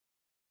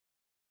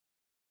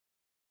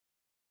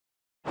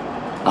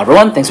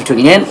Everyone, thanks for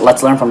tuning in.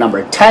 Let's learn from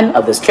number 10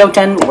 of this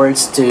Kyoten,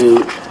 words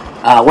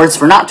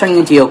for not turning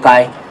into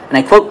yokai. And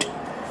I quote,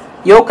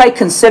 "Yokai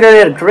consider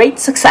it a great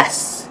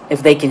success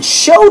if they can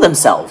show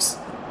themselves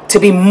to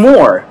be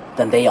more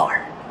than they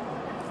are."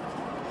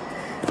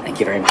 Thank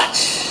you very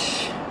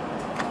much.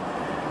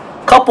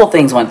 Couple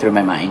things went through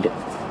my mind.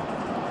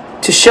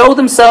 To show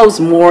themselves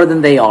more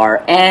than they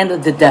are,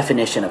 and the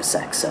definition of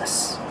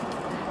success.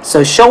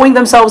 So showing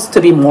themselves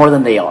to be more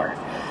than they are.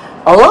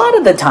 A lot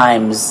of the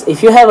times,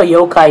 if you have a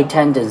yokai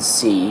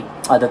tendency,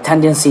 the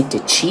tendency to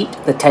cheat,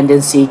 the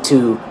tendency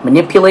to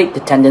manipulate, the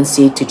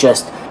tendency to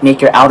just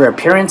make your outer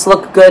appearance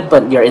look good,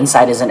 but your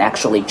inside isn't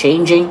actually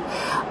changing,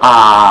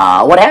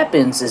 what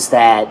happens is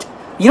that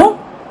you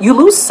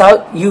lose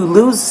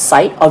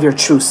sight of your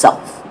true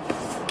self.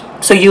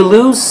 So you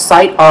lose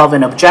sight of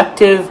an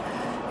objective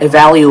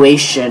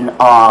evaluation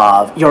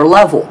of your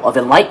level of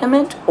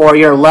enlightenment or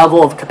your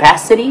level of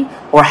capacity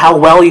or how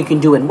well you can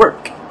do in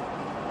work.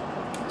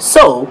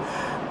 So,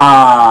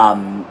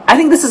 I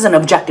think this is an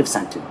objective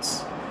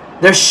sentence.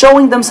 They're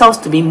showing themselves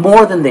to be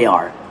more than they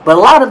are. But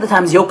a lot of the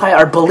times, yokai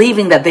are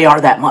believing that they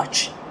are that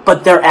much,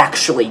 but they're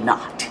actually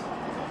not.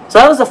 So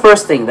that was the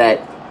first thing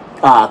that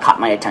caught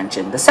my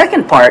attention. The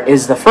second part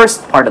is the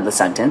first part of the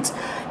sentence.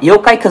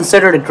 Yokai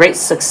considered a great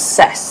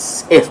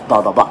success if blah,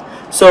 blah, blah.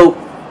 So,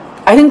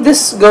 I think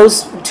this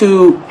goes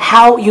to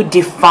how you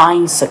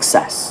define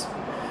success.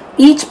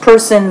 Each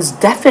person's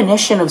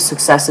definition of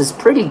success is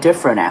pretty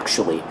different,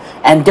 actually.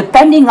 And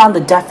depending on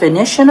the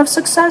definition of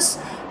success,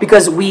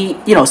 because we,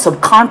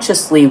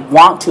 subconsciously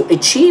want to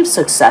achieve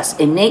success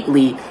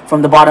innately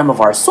from the bottom of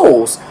our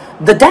souls,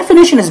 the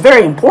definition is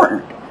very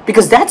important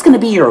because that's going to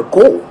be your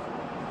goal,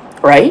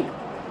 right?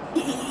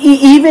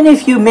 Even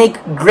if you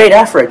make great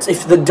efforts,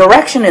 if the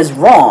direction is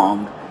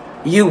wrong,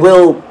 you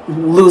will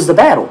lose the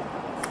battle.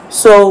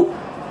 So,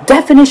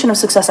 definition of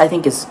success, I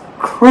think, is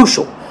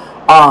crucial.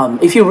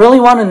 If you really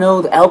want to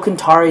know the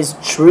Alcantara's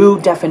true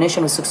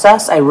definition of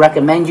success, I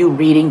recommend you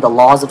reading The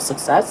Laws of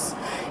Success.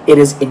 It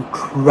is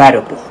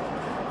incredible.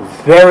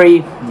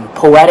 Very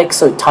poetic,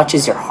 so it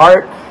touches your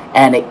heart,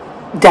 and it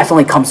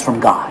definitely comes from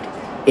God.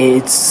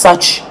 It's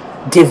such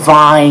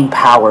divine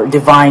power,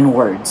 divine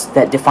words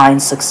that define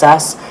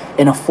success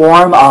in a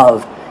form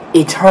of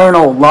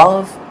eternal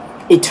love,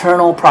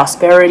 eternal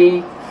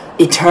prosperity,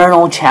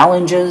 eternal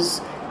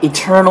challenges,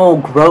 eternal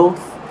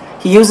growth.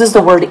 He uses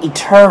the word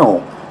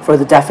eternal for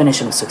the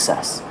definition of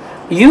success.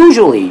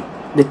 Usually,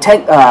 the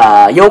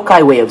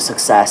yokai way of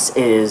success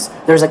is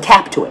there's a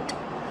cap to it.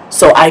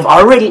 So I've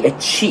already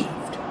achieved.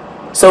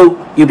 So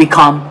you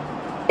become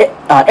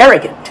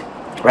arrogant,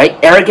 right?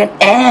 Arrogant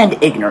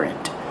and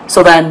ignorant.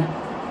 So then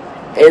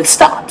it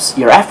stops.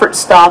 Your effort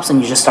stops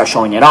and you just start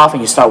showing it off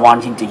and you start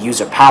wanting to use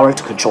your power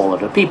to control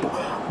other people.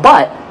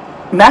 But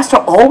Master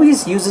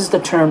always uses the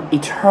term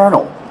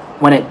eternal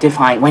when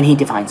he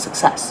defines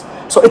success.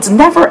 So it's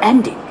never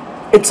ending.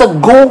 It's a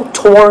goal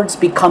towards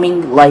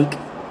becoming like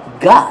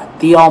God,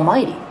 the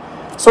Almighty.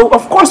 So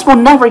of course we'll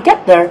never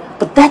get there,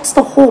 but that's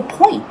the whole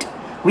point.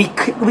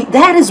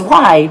 That is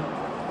why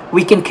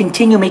we can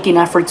continue making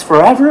efforts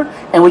forever,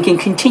 and we can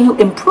continue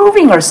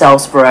improving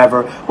ourselves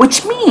forever,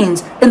 which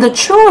means, in the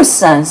truest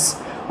sense,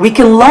 we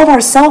can love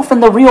ourselves in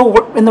the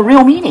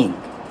real meaning.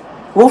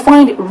 We'll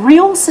find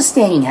real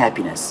sustaining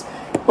happiness.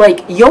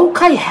 Like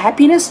yokai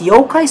happiness,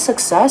 yokai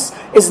success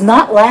is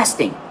not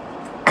lasting,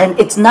 and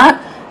it's not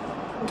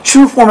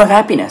true form of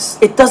happiness.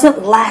 It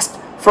doesn't last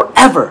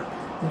forever.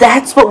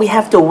 That's what we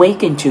have to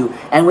awaken to,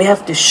 and we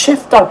have to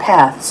shift our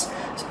paths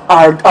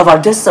of our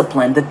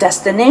discipline, the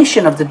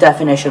destination of the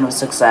definition of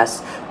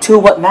success, to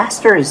what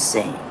Master is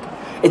saying.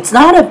 It's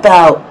not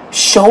about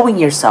showing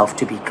yourself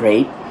to be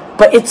great,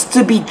 but it's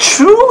to be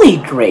truly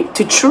great,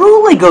 to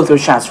truly go through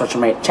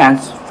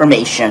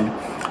transformation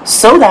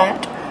so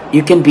that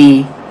you can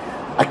be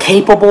a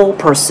capable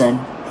person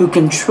who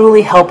can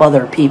truly help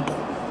other people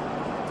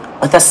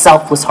with a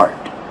selfless heart.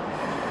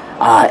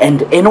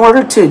 And in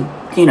order to,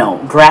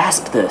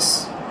 grasp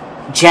this,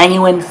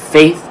 genuine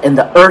faith in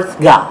the Earth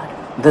God,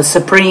 the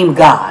Supreme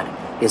God,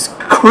 is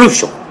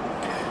crucial.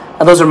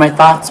 And those are my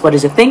thoughts. What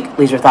did you think?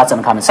 Leave your thoughts in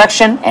the comment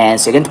section, and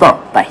see you again tomorrow.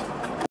 Bye.